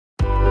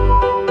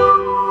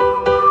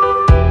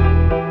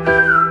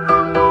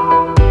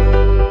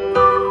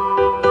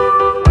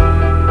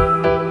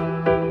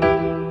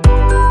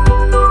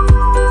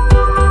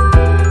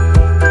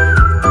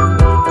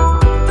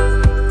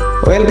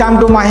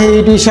Welcome to Mahi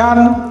tuition.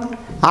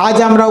 আজ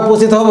আমরা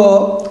উপস্থিত হব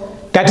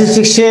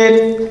স্ট্যাটিস্টিক্সের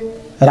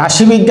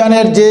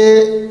রাশিবিজ্ঞানের যে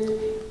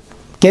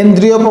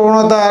কেন্দ্রীয়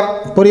প্রবণতার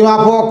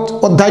পরিমাপক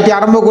অধ্যায়টি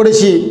আরম্ভ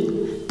করেছি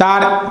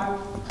তার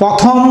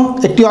প্রথম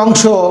একটি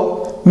অংশ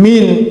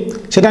মিন,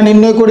 সেটা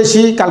নির্ণয়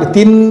করেছি। কাল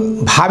তিন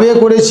ভাবে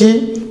করেছি,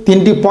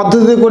 তিনটি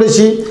পদ্ধতিতে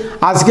করেছি।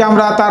 আজকে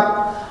আমরা তার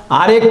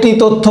আরেকটি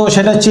তথ্য,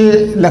 সেটা হচ্ছে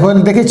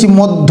দেখেছি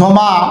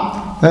মধ্যমা,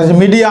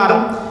 মিডিয়ান।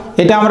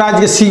 এটা আমরা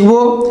আজকে শিখব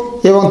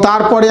এবং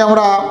তারপরে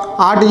আমরা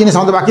আরেকটি জিনিস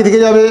আমাদের বাকি থেকে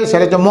যাবে,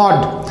 সেটা হচ্ছে মড।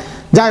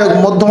 যাই হোক,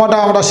 মধ্যমাটা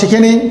আমরা শিখে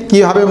নিই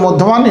কীভাবে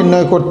মধ্যমা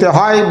নির্ণয় করতে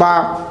হয় বা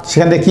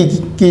সেখান থেকে কী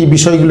কী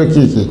বিষয়গুলো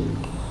কী কী।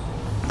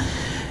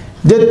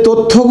 যে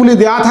তথ্যগুলি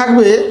দেওয়া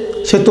থাকবে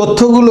সে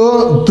তথ্যগুলো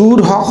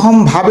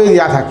দুরকমভাবে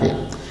দেওয়া থাকে।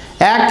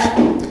 এক,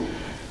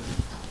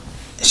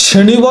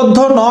 শ্রেণীবদ্ধ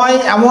নয়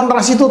এমন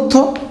রাশি তথ্য,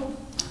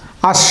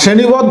 আর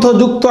শ্রেণীবদ্ধ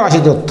যুক্ত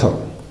রাশি তথ্য।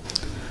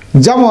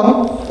 যেমন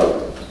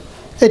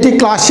এটি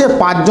ক্লাসে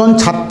 5 জন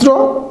ছাত্র,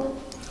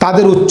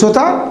 তাদের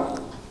উচ্চতা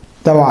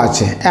দেওয়া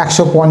আছে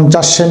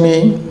 150 সেমি,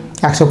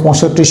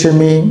 165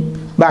 সেমি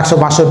বা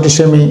 162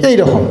 সেমি,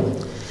 এইরকম।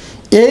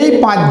 এই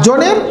 5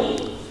 জনের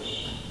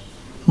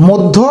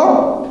মধ্য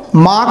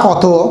মা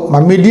কত বা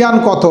মিডিয়ান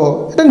কত,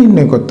 এটা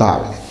নির্ণয় করতে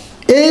হবে।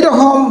 এই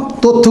রকম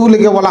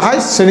তথ্যগুলিকে বলা হয়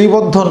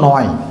শ্রেণীবদ্ধ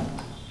নয়।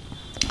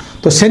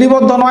 তো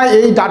শ্রেণীবদ্ধ নয়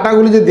এই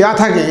ডাটাগুলি যে দেওয়া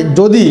থাকে,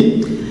 যদি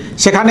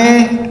সেখানে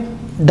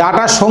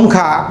ডাটার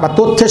সংখ্যা বা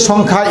তথ্যের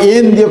সংখ্যা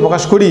n দিয়ে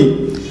প্রকাশ করি,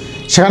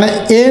 সেখানে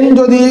n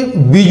যদি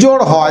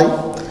বিজোড় হয়,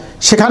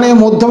 সেখানে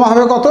মধ্যমা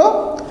হবে কত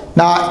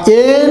না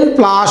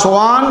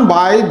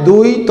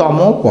n+1/2তম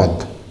পদ।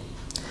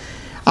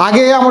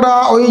 আগে আমরা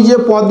ওই যে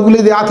পদগুলি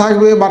দেওয়া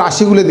থাকবে বা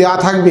রাশিগুলি দেওয়া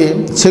থাকবে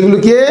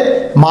সেগুলিকে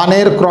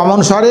মানের ক্রম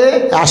অনুসারে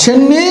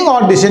অ্যাসেন্ডিং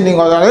অর ডিসেন্ডিং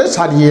অর্ডারে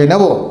সাজিয়ে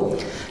নেব।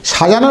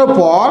 সাজানোর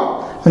পর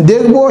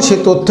দেখব সে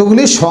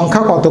তথ্যগুলির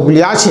সংখ্যা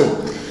কতগুলি আছে।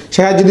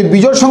 সেখানে যদি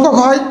বিজোড় সংখ্যক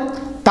হয়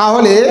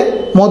তাহলে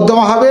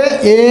মধ্যমা হবে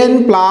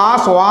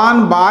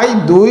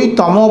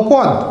n+1/2তম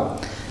পদ।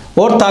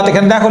 অর্থাৎ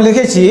এখানে দেখো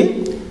লিখেছি,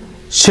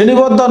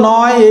 শ্রেণীবদ্ধ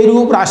নয়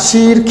এইরূপ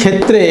রাশির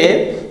ক্ষেত্রে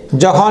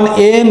যখন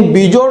n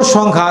বিজোড়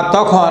সংখ্যা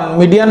তখন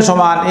মিডিয়ান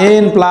সমান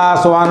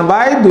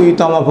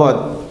n+1/2তম পদ।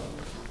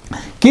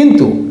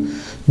 কিন্তু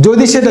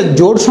যদি সেটা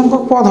জোড়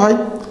সংখ্যক পদ হয়,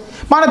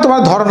 মানে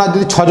তোমার ধরো না,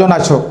 যদি 6 জন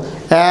আছো,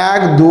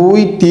 1 2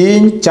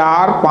 3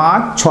 4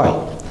 5 6,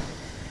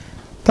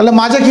 তাহলে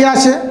মাঝে কি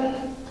আছে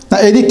না,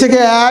 এদিক থেকে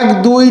 1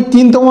 2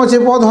 3তম যে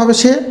পদ হবে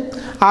সে,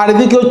 আর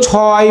এদিকেও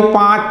 6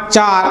 5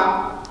 4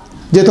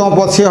 যেতম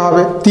পদ সে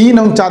হবে। 3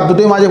 এবং 4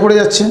 দুটোই মাঝে পড়ে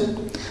যাচ্ছে।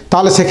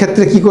 তাহলে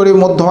সেক্ষেত্রে কি করে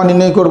মধ্যমা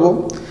নির্ণয় করব?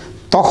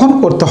 তখন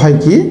করতে হয়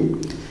কি,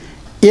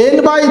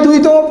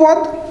 n/2তম পদ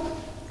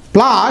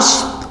প্লাস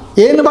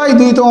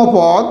n/2তম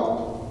পদ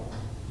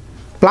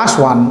প্লাস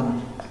 1,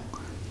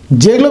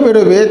 যেগুলো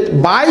বেরোবে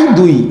বাই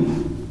 2।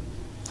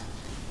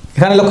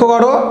 এখানে লক্ষ্য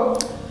করো,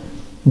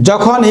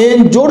 যখন n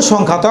জোড়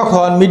সংখ্যা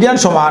তখন মিডিয়ান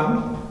সমান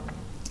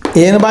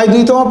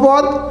n/2তম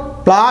পদ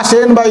প্লাস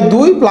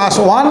n/2 প্লাস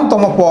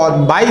 1তম পদ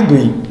বাই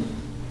 2,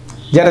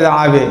 যেটা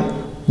জানাবে,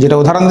 যেটা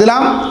উদাহরণ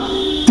দিলাম,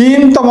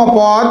 3তম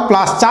পদ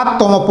প্লাস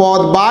 4তম পদ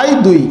বাই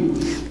 2।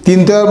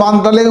 3তমের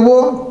মানটা লিখবো,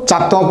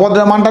 4তম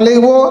পদের মানটা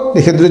লিখবো,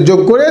 লিখে দুটো যোগ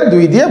করে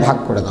 2 দিয়ে ভাগ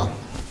করে দাও,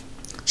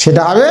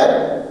 সেটা হবে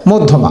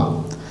মধ্যমা।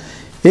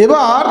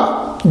 এবার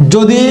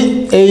যদি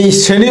এই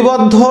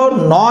শ্রেণীবদ্ধ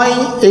নয়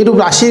এইরূপ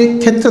রাশির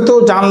ক্ষেত্রে তো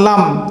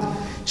জানলাম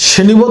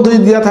শ্রেণীবদ্ধ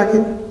যদি দেওয়া থাকে,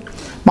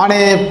 মানে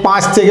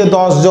 5 থেকে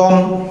 10 জন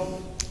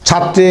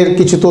ছাত্রের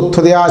কিছু তথ্য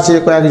দেওয়া আছে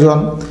কয়েকজন,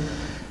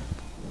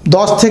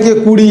 10 থেকে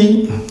 20,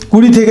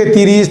 20 থেকে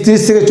 30,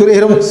 30 থেকে 40,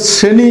 এরকম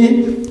শ্রেণী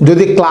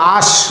যদি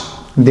ক্লাস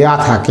দেয়া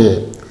থাকে,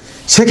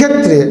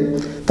 সেক্ষেত্রে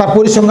তার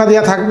পরিসংখ্যা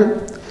দেওয়া থাকবে।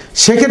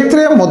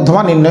 সেক্ষেত্রে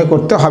মধ্যমা নির্ণয়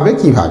করতে হবে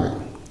কিভাবে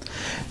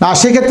না,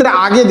 সেক্ষেত্রে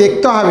আগে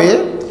দেখতে হবে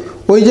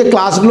ওই যে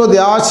ক্লাসগুলো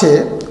দেওয়া আছে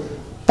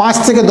 5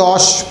 থেকে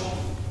 10,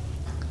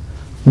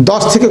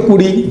 10 থেকে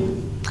 20,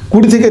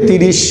 20 থেকে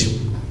 30,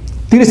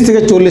 30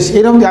 থেকে 40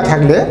 এরকম দেওয়া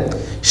থাকলে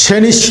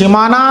শ্রেণীর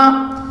সীমানা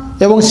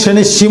এবং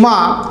শ্রেণীর সীমা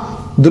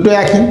দুটো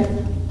একই।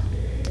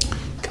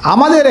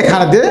 আমাদের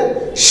এখানেতে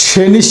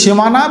শ্রেণী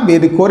সীমানা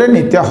বের করে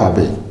নিতে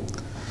হবে।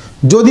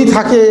 যদি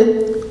থাকে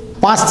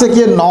 5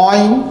 থেকে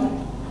 9,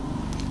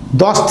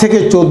 10 থেকে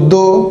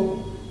 14,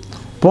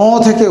 15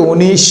 থেকে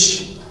 19,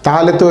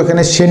 তাহলে তো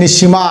এখানে শ্রেণী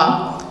সীমা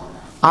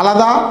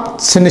আলাদা।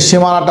 শ্রেণীর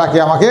সীমানাটাকে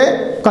আমাকে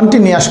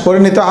কন্টিনিউয়াস করে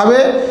নিতে হবে।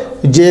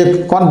 যে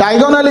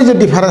ডায়াগোনালি যে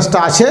ডিফারেন্সটা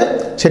আছে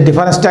সেই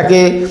ডিফারেন্সটাকে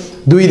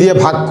 2 দিয়ে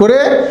ভাগ করে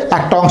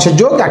একটা অংশে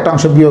যোগ একটা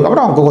অংশে বিয়োগ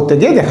আমরা অঙ্ক করতে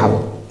গিয়ে দেখাবো।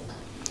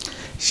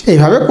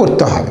 এইভাবে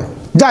করতে হবে।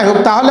 যাই হোক,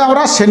 তাহলে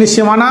আমরা শ্রেণী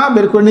সীমানা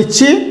বের করে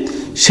নিচ্ছি।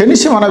 শ্রেণী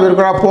সীমানা বের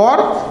করার পর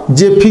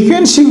যে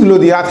ফ্রিকোয়েন্সিগুলো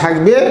দেওয়া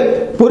থাকবে,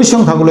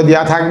 পরিসংখ্যাগুলো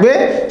দেওয়া থাকবে,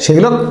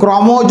 সেগুলো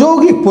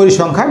ক্রমযৌগিক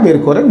পরিসংখ্যা বের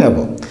করে নেব।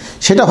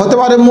 সেটা হতে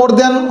পারে মোর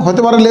দেন,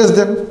 হতে পারে লেস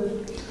দেন।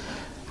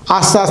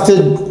 আস্তে আস্তে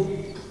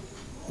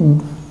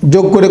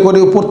যোগ করে করে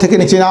উপর থেকে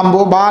নিচে নামবো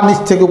বা নিচ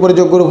থেকে উপরে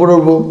যোগ করে উপরে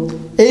উঠবো,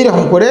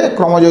 এইরকম করে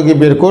ক্রমযোগী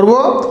বের করব।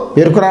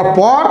 বের করার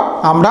পর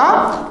আমরা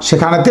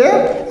সেখানেতে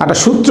একটা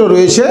সূত্র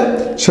রয়েছে,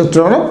 সূত্র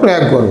আমরা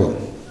প্রয়োগ করব।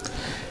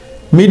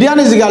 Median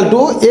is equal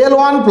to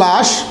L1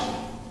 plus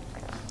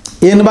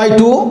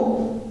n/2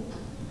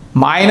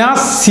 minus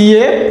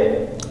CF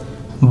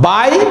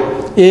by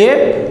F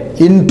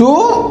into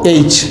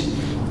H।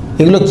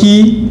 এগুলো কি?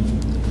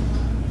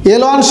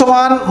 L1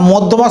 সমান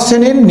মধ্যমা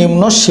শ্রেণীর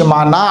নিম্ন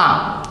সীমানা,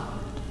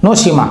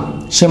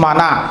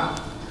 সীমানা।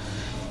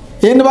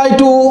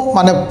 n/2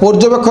 মানে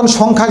পর্যবেক্ষণ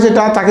সংখ্যা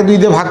যেটা, তাকে 2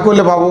 দিয়ে ভাগ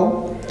করলে পাবো।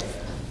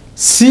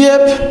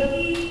 CF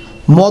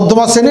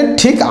মধ্যমা শ্রেণীর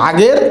ঠিক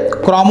আগের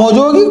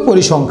ক্রমযৌগিক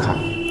পরিসংখ্যা,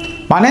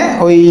 মানে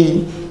ওই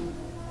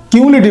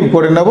কিউমুলেটিভ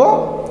করে নেব,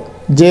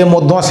 যে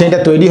মধ্যমা শ্রেণীটা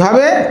তৈরি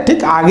হবে ঠিক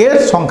আগের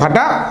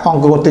সংখ্যাটা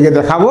অঙ্ক করতে গিয়ে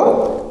দেখাবো,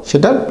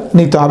 সেটা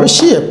নিতে হবে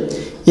CF।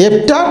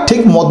 Fটা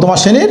ঠিক মধ্যমা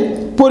শ্রেণীর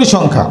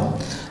পরিসংখ্যা,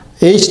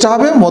 Hটা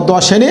হবে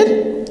মধ্যমা শ্রেণীর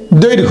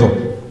দৈর্ঘ্য।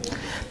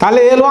 তাহলে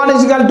L1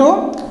 is equal to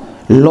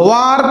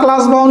lower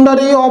class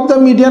boundary of the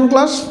median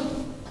class,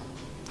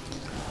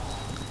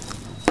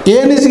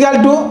 n is equal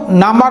to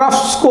number of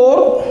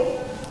score,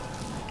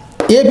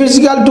 f is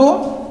equal to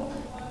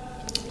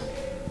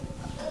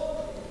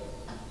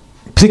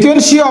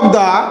frequency of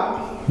the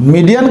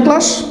median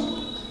class,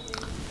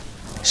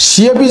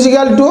 cf is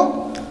equal to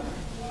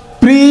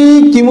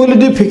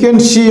pre-cumulative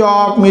frequency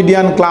of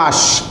median class,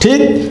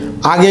 ঠিক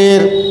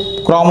আগের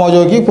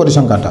ক্রমযৌগিক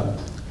পরিসংখ্যাটা,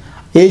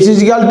 h is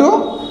equal to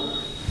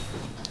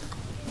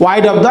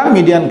wide of the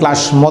median class,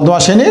 মধ্যমা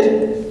শ্রেণীর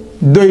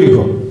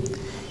দৈর্ঘ্য।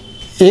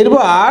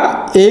 এরবার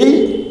এই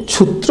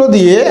সূত্র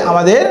দিয়ে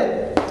আমাদের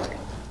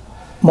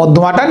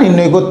মধ্যমাটা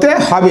নির্ণয় করতে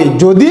হবে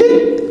যদি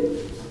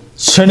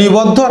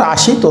শ্রেণীবদ্ধ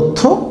রাশি তথ্য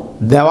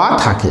দেওয়া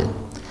থাকে।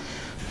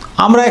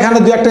 আমরা এখানে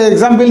দু একটা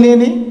এক্সাম্পল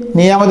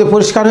নিয়ে আমাদের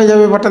পরিষ্কার হয়ে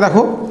যাবে ব্যাপারটা।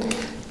 দেখো,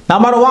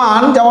 নাম্বার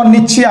 1 যেমন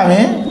নিচ্ছি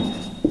আমি,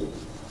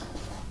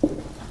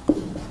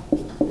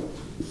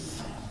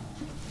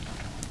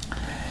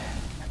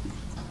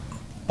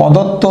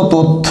 প্রদত্ত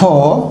তথ্য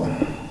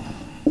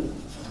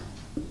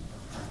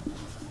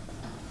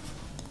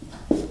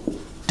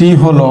টি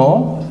হলো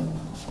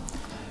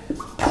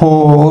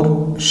 4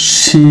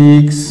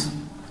 6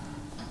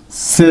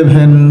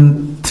 7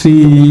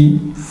 3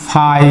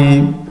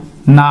 5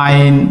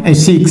 9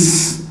 6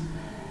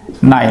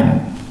 9।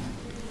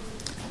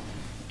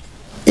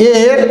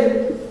 এর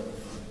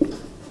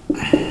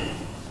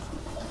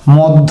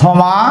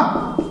মধ্যমা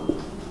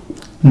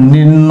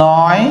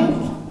নির্ণয়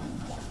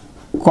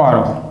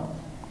করো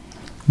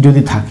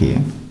যদি থাকে।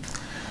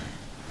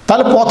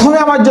 তাহলে প্রথমে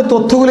আমার যে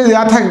তথ্যগুলি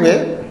দেওয়া থাকবে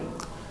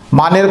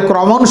মানের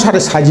ক্রম অনুসারে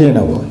সাজিয়ে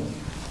নেব।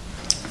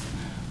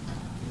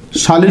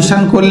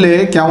 সলিউশন করলে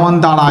কেমন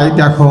দাঁড়ায়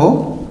দেখো,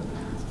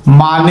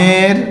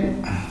 মানের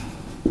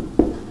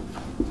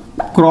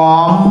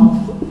ক্রম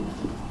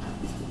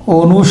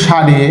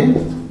অনুসারে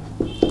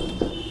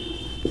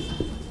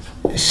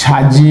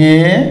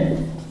সাজিয়ে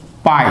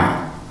পাই।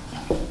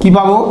 কি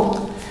পাবো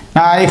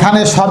না,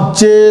 এখানে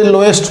সবচেয়ে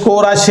লোয়েস্ট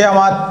স্কোর আছে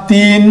আমার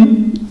 3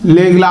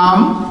 লিখলাম,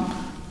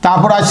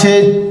 তারপর আছে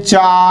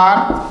 4,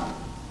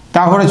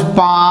 তারপরে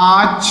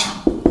 5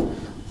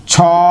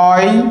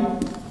 6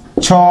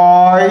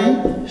 6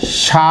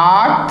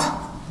 7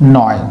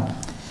 9।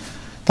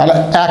 তাহলে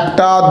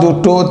 1টা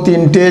 2টো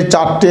 3টে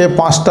 4টে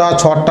 5টা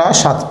 6টা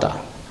 7টা।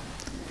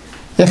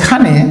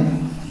 এখানে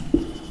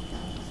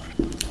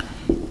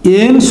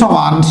n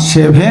সমান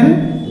 7,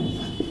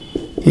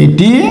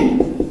 এটি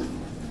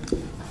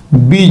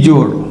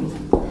বিজোড়।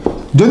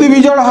 যদি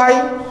বিজোড় হয়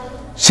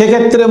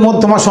সেক্ষেত্রে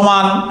মধ্যমা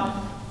সমান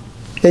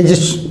এই যে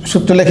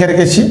সূত্র লিখে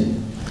রেখেছি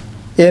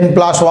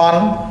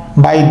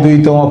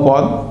n+1/2তম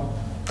পদ।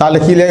 তাহলে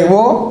কি লিখব,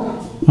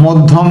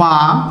 মধ্যমা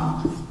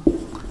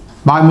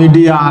বা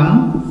মিডিয়ান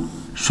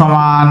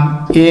সমান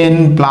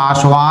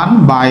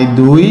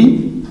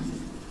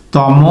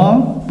n+1/2তম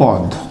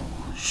পদ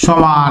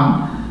সমান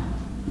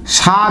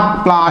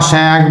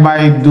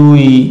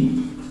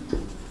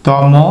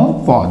 7+1/2তম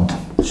পদ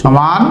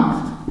সমান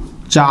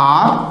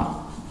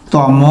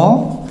 4তম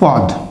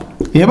পদ।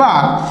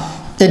 এবার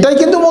এটাই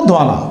কিন্তু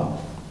মধ্যমা না,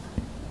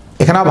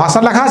 এখানে ভাষা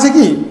লেখা আছে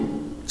কি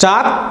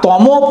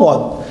 4তম পদ।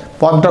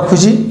 পদটা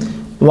খুঁজি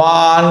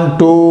 1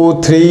 2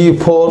 3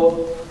 4,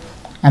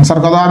 অ্যান্সার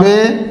কত হবে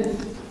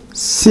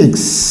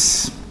 6।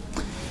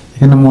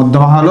 এখানে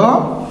মধ্যমা হলো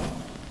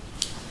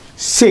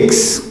 6।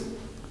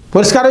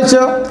 পরিষ্কার হয়েছে?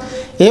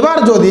 এবার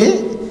যদি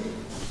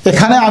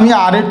এখানে আমি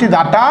আরেকটি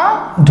ডাটা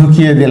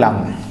ঢুকিয়ে দিলাম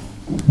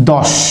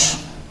 10,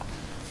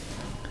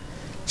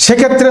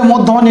 সেক্ষেত্রে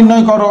মধ্যমা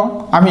নির্ণয় করো।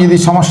 আমি যদি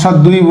সমস্যা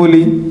 2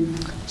 বলি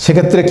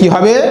সেক্ষেত্রে কি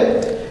হবে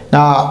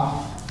না,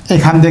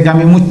 এখান থেকে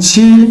আমি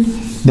মুছছি।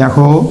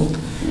 দেখো,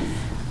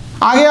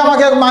 আগে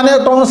আমাকে মানে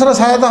ক্রম অনুসারে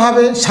সাজাতে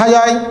হবে,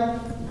 সাজাই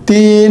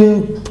 3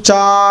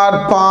 4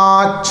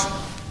 5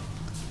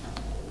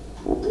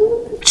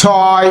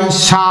 6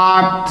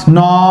 7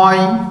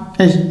 9,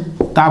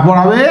 তারপর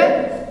হবে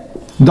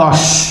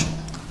 10।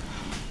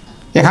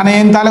 এখানে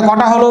n তাহলে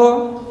কটা হলো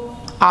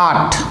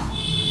 8,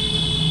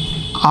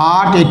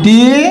 এটি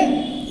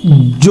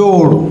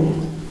জোড়।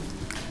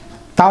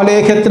 তাহলে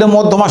এক্ষেত্রে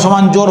মধ্যমা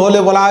সমান জোড় হলে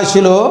বলা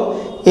হয়েছিল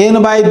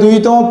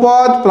n/2তম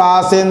পদ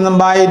প্লাস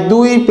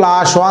n/2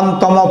 +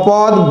 1তম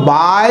পদ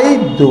বাই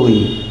 2।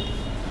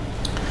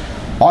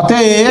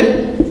 অতএব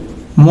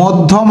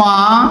মধ্যমা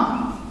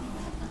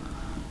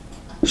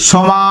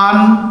সমান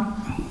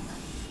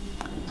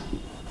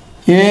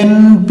n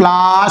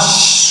প্লাস,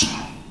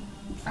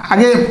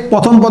 আগে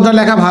প্রথম পদটা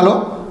লেখা ভালো,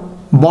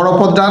 বড়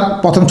পদটা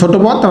প্রথম ছোট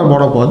পদ তারপর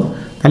বড় পদ,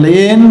 তাহলে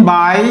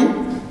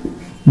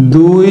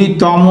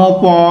n/2তম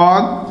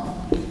পদ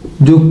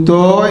যুক্ত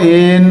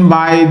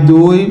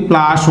n/2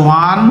 প্লাস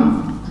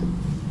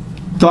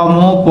 1তম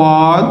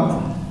পদ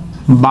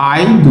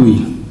বাই 2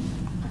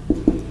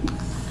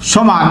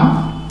 সমান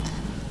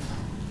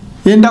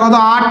nটা কত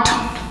 8,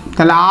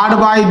 তাহলে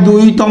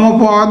 8/2তম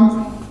পদ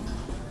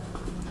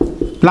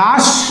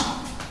প্লাস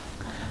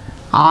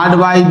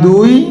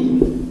 8/2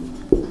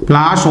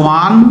 প্লাস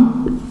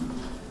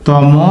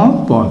 1তম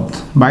পদ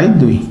বাই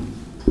 2,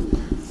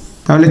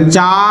 তাহলে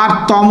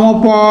 4তম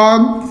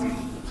পদ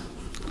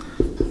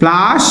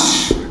প্লাস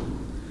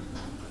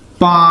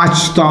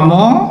 5তম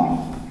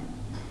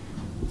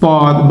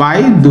পদ বাই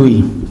 2।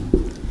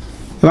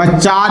 এবার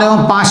 4 এবং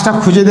 5টা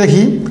খুঁজে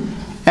দেখি,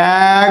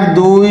 1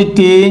 2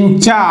 3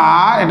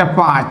 4, এটা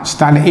 5,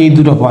 তাহলে এই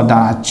দুটো পদ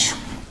দাঁড়াচ্ছে,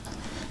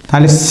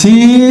 তাহলে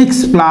 6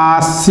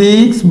 প্লাস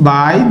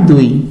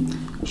 6/2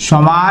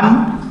 সমান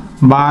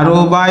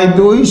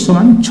 12/2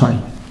 সমান 6।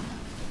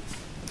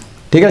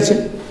 ঠিক আছে,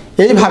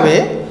 এইভাবে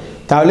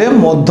তাহলে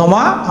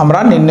মধ্যমা আমরা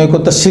নির্ণয়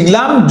করতে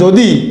শিখলাম।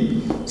 যদি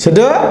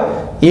সেটা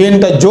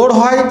এনটা জোড়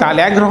হয় তাহলে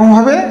একরকম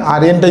হবে, আর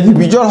এনটা যদি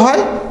বিজোড়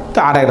হয় তা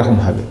আর একরকম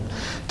হবে।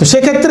 তো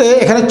সেক্ষেত্রে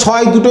এখানে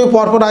 6 দুটোই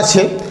পরপর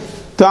আছে,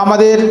 তো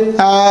আমাদের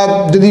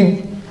যদি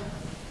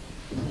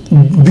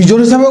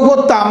বিজোড় হিসাবেও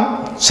করতাম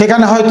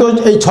সেখানে হয়তো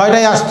এই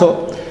 6টাই আসতো,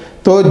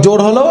 তো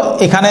জোড় হলো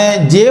এখানে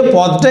যে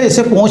পদটা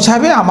এসে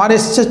পৌঁছাবে, আমার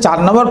এসছে 4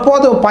 নম্বর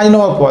পদ ও 5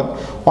 নম্বর পদ,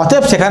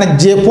 অতএব সেখানে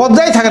যে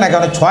পদটাই থাকে না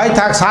কেন, 6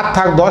 থাক 7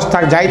 থাক 10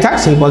 থাক যাই থাক,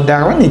 সেই পদটা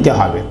আমাকে নিতে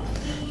হবে।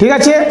 ঠিক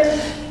আছে,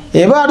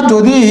 এবার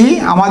যদি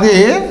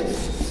আমাদের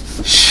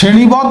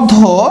শ্রেণীবদ্ধ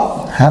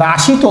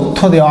রাশি তথ্য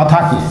দেওয়া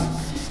থাকে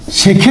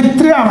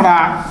সেক্ষেত্রে আমরা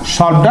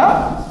সলভটা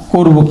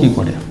করব কি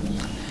করে।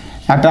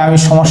 একটা আমি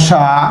সমস্যা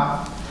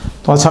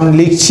তোমার সামনে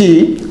লিখছি।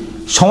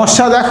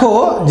 সমস্যা দেখো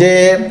যে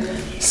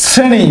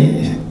শ্রেণী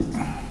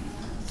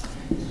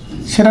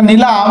সেটা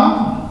নিলাম,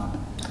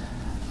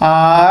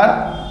 আর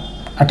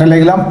একটা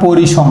লিখলাম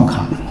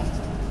পরিসংখ্যা।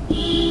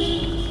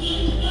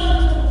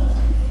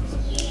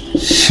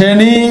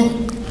 শ্রেণী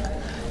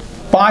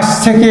 5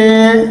 থেকে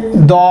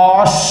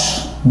 10,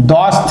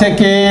 10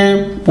 থেকে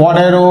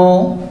 15,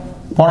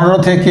 15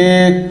 থেকে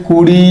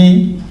 20,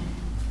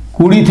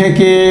 20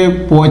 থেকে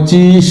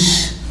 25,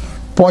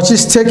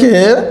 25 থেকে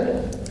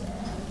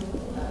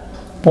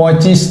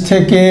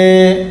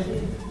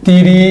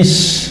 30,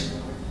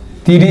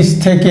 30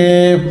 থেকে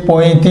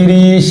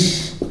 35,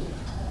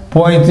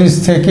 35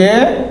 থেকে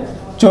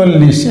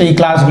 40, এই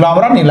ক্লাসগুলো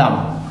আমরা নিলাম।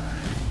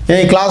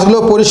 এই ক্লাসগুলো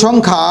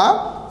পরিসংখ্যা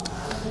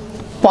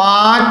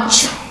 5,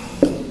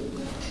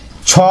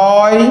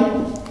 6,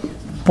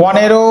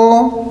 15,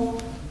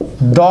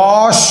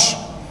 10,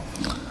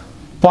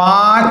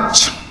 5,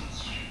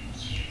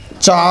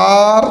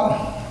 4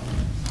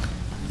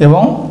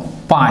 এবং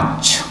 5,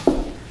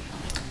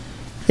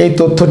 এই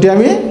তথ্যটি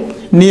আমি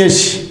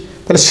নিয়েছি।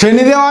 তাহলে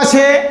শ্রেণী দেওয়া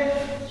আছে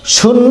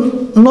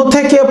 0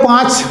 থেকে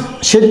 5,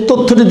 সে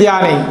তথ্যটি দেওয়া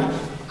নেই,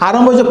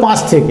 আরম্ভ হচ্ছে 5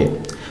 থেকে,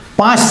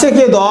 5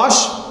 থেকে 10,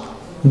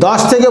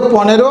 10 থেকে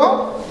 15,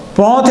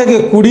 15 থেকে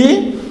 20,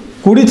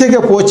 20 থেকে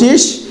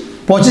 25,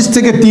 25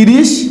 থেকে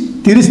 30,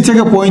 30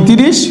 থেকে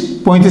 35,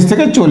 35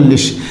 থেকে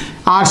 40,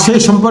 আর সেই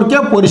সম্পর্কে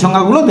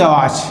পরিসংখ্যাগুলো দেওয়া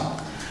আছে।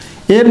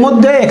 এর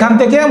মধ্যে এখান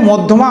থেকে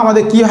মধ্যমা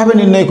আমাদের কীভাবে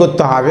নির্ণয়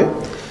করতে হবে,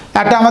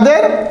 একটা আমাদের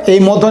এই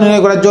মধ্য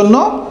নির্ণয় করার জন্য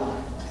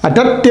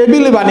একটা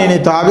টেবিল বানিয়ে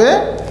নিতে হবে।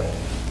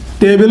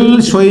 Table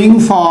showing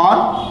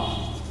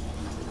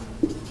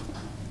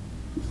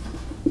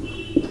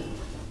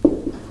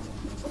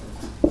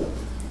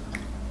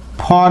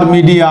for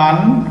median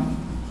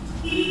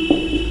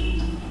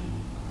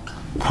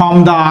from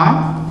the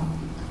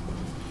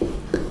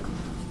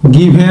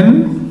given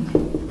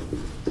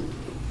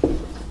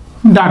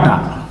data।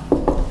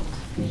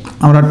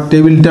 আমরা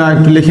টেবিলটা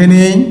একটু লিখে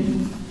নিই।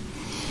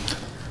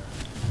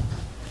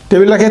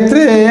 টেবিলের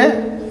ক্ষেত্রে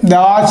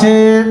দেওয়া আছে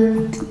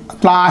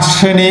ক্লাস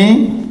শ্রেণী,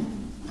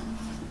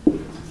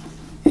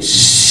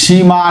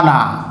 সীমানা,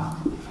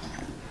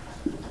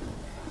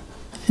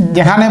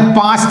 যেখানে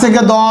 5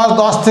 থেকে 10,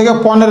 10 থেকে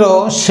 15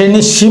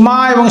 শ্রেণী সীমা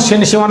এবং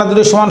শ্রেণী সীমানা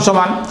দুটো সমান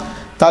সমান,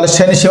 তাহলে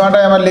শ্রেণী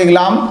সীমাটাই আমরা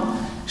লিখলাম।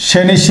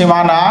 শ্রেণী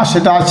সীমানা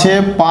সেটা আছে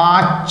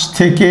 5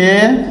 থেকে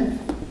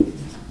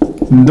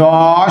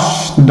 10,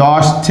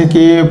 10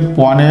 থেকে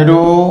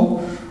 15,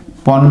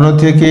 15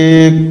 থেকে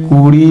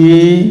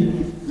 20,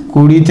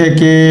 20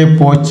 থেকে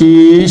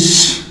 25,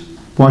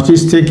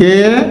 25 থেকে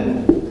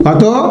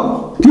কত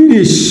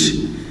 30,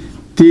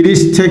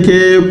 30 থেকে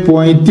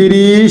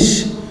 35,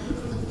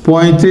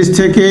 35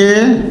 থেকে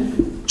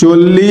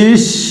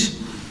 40,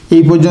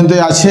 এই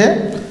পর্যন্তই আছে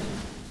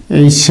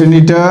এই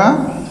শ্রেণীটা।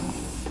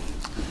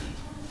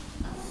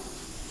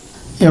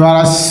 এবার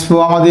আসবো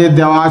আমাদের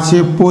দেওয়া আছে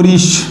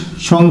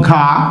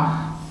পরিসংখ্যা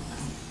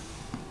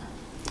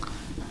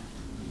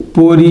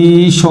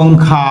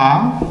পরিসংখ্যা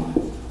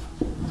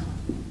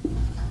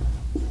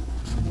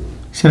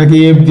সেটাকে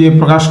এফ দিয়ে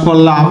প্রকাশ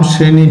করলাম।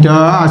 শ্রেণীটা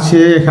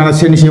আছে, এখানে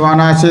শ্রেণী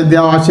সীমানা আছে,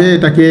 দেওয়া আছে,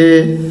 এটাকে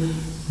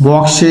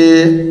বক্সে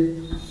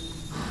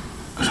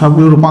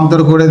সবগুলো রূপান্তর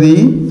করে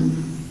দিই।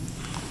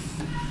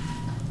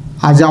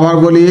 আজ আবার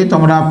বলি,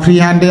 তোমরা ফ্রি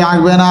হ্যান্ডে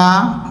আঁকবে না,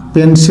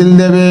 পেন্সিল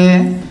দেবে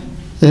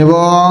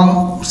এবং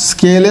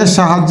স্কেলের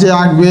সাহায্যে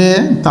আঁকবে,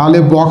 তাহলে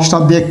বক্সটা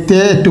দেখতে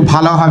একটু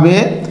ভালো হবে।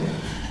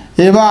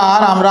 এবার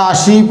আমরা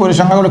আসি,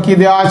 পরিসংখ্যাগুলো কী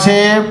দেওয়া আছে,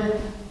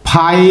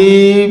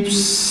 5,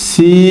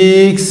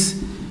 6,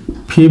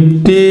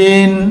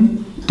 15,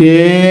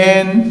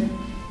 10,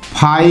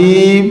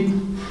 5,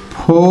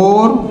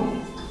 4,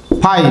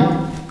 5।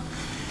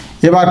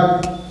 এবার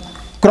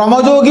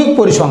ক্রমযৌগিক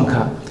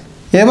পরিসংখ্যা।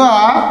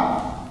 এবার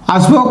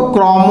আসবো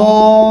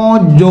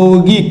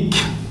ক্রমযৌগিক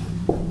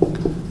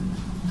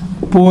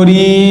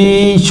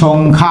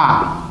পরিসংখ্যা।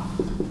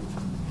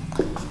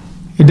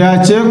 এটা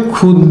হচ্ছে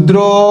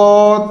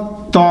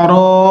ক্ষুদ্রতর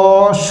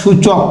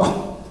সূচক,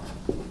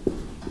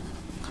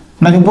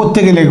 নাকি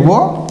প্রত্যেকে লিখবো।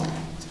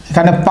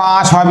 এখানে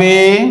 5 হবে,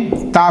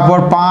 তারপর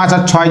 5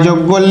 আর 6 যোগ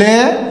করলে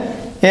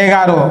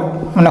 11,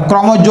 মানে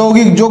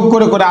ক্রমযৌগিক যোগ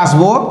করে করে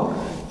আসবো।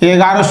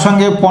 11-র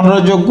সঙ্গে 15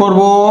 যোগ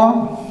করব,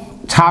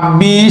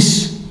 26,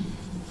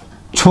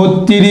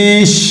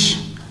 36,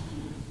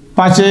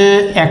 5-এ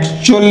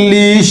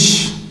 41,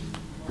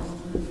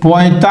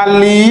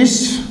 45,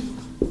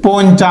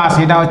 50,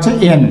 এটা হচ্ছে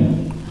n।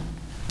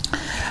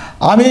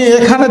 আমি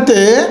এখানেতে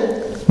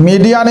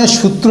মিডিয়ানের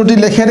সূত্রটি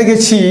লিখে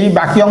রেখেছি,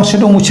 বাকি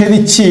অংশটা মুছে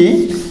দিচ্ছি।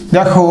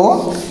 দেখো,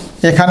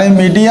 এখানে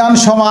মিডিয়ান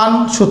সমান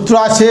সূত্র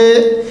আছে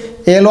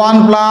L1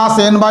 plus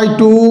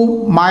n/2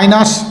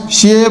 minus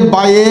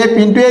CF/F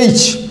into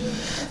H।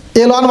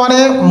 L1 মানে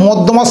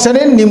মধ্যমা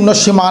শ্রেণীর নিম্ন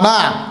সীমানা।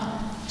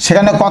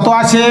 সেখানে কত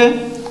আছে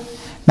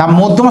না,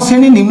 মধ্যমা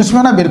শ্রেণীর নিম্ন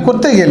সীমানা বের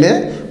করতে গেলে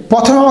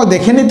প্রথমে আমাকে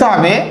দেখে নিতে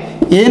হবে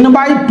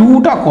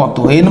n/2টা কত।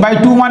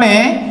 n/2 মানে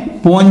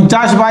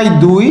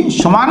 50/2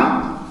 সমান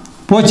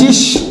 25।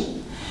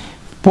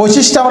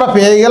 25টা আমরা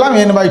পেয়ে গেলাম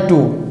n/2।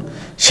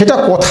 সেটা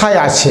কোথায়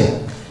আছে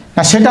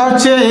না, সেটা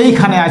হচ্ছে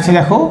এইখানে আছে।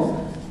 দেখো,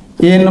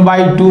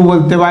 n/2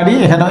 বলতে পারি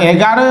এখানে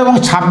 11 এবং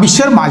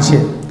 26-এর মাঝে।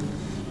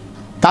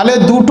 তাহলে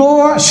দুটো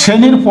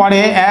শ্রেণীর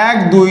পরে 1,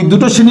 2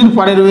 দুটো শ্রেণীর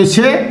পরে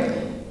রয়েছে,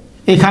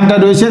 এখানটা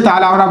রয়েছে।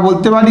 তাহলে আমরা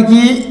বলতে পারি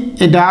কি,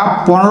 এটা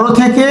 15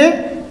 থেকে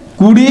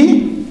 20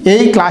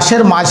 এই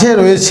ক্লাসের মাঝে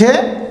রয়েছে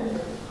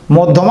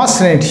মধ্যমা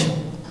শ্রেণীটি।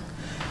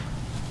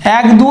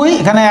 1, 2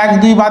 এখানে 1,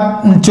 2 বাদ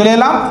চলে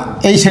এলাম।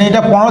 এই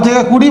শ্রেণীটা 15 থেকে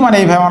 20, মানে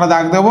এইভাবে আমরা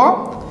দাগ দেবো।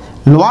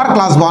 লোয়ার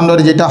ক্লাস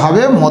বাউন্ডারি যেটা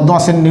হবে মধ্যমা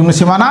শ্রেণীর নিম্ন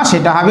সীমানা,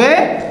 সেটা হবে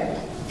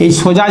এই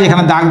সোজা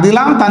যেখানে দাগ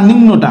দিলাম তার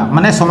নিম্নটা,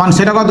 মানে সমান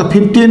সেটা কত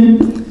 15।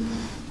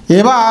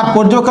 এবার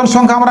পর্যবেক্ষণ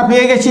সংখ্যা আমরা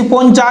পেয়ে গেছি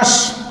 50,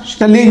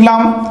 সেটা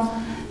লিখলাম।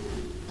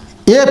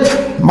 এফ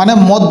মানে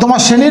মধ্যমা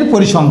শ্রেণীর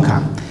পরিসংখ্যা।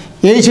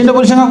 এই শ্রেণীর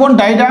পরিসংখ্যা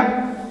কোনটা, এটা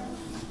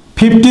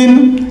 15,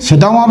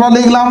 সেটাও আমরা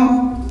লিখলাম।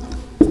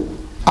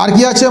 আর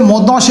কি আছে,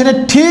 মধ্যমা শ্রেণীর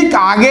ঠিক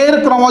আগের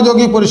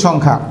ক্রমযৌগিক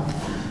পরিসংখ্যা,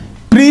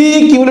 pre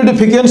cumulative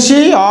frequency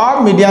of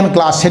median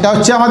class, সেটা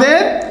হচ্ছে আমাদের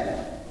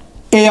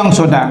এই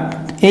অংশটা।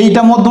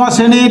 এইটা মধ্যমা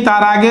শ্রেণী,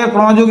 তার আগে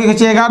ক্রমযৌগিক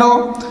হচ্ছে 11,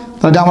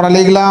 তাহলে আমরা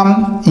লিখলাম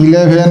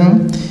 11।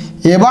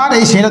 এবার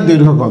এই শ্রেণীটার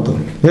দৈর্ঘ্য কত,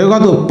 দৈর্ঘ্য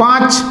কত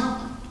 5।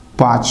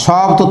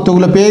 সব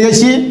তথ্যগুলো পেয়ে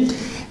গেছি।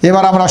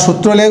 এবার আমরা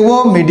সূত্র লিখব,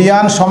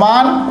 মিডিয়ান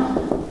সমান,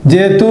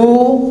 যেহেতু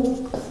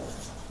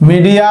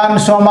মিডিয়ান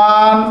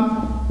সমান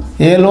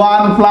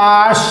L1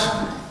 plus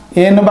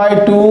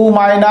n/2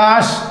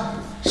 minus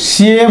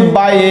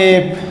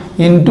CF/F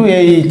into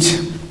H।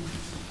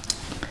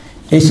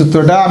 এই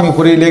সূত্রটা আমি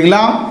উপরে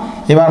লিখলাম।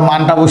 এবার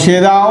মানটা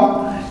বসিয়ে দাও।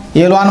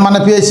 L1 মানে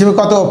পেয়েছি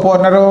কত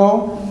 15,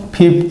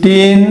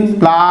 15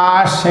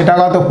 প্লাস এটা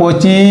কত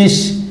 25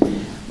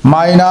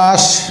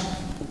 মাইনাস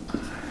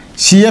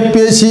CF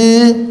পেয়েছি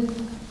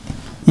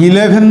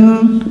 11,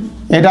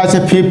 এটা আছে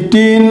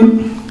 15,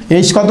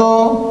 H কত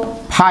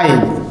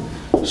 5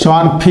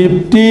 সমান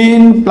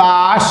 15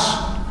 প্লাস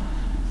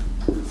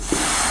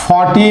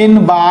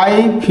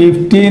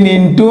 14/15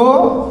 ইন্টু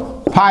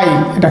 5,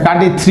 এটা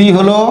কাটি 3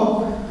 হলো,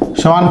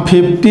 সমান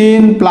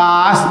 15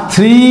 প্লাস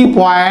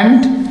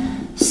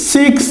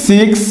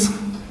 3.66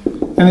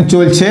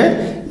 চলছে।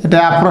 এটা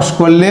অ্যাপ্রক্স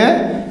করলে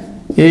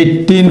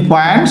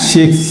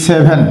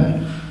 18.67।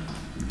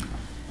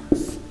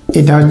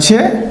 এটা হচ্ছে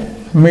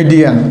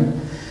মিডিয়ান।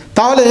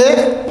 তাহলে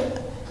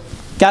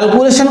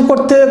ক্যালকুলেশন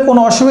করতে কোনো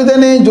অসুবিধা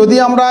নেই, যদি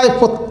আমরা এই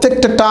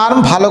প্রত্যেকটা টার্ম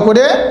ভালো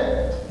করে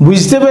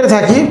বুঝতে পেরে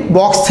থাকি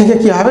বক্স থেকে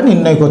কীভাবে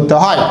নির্ণয় করতে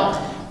হয়।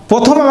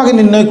 প্রথম আমাকে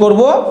নির্ণয়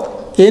করব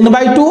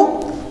n/2।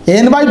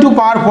 n/2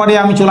 পাওয়ার পরে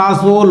আমি চলে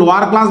আসবো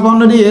লোয়ার ক্লাস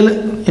বাউন্ডারি,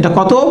 এটা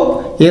কত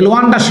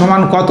L1টা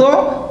সমান কত,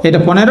 এটা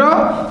 15,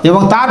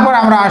 এবং তারপর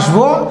আমরা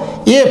আসবো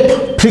F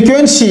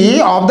frequency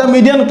of the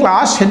median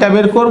class, সেটা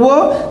বের করব।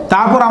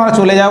 তারপর আমরা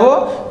চলে যাব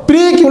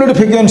pre cumulative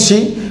frequency.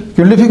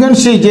 Cumulative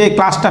frequency যে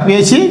ক্লাসটা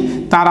পেয়েছি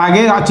তার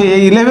আগে আছে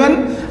 11,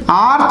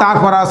 আর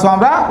তারপর আসবো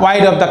আমরা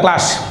ওয়াইড অফ দ্য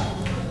ক্লাস।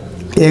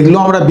 এগুলো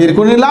আমরা বের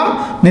করে নিলাম,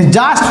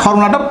 জাস্ট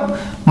ফর্মুলাটা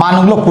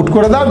মানগুলো পুট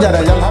করে দাও, যা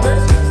রেজাল্ট হবে।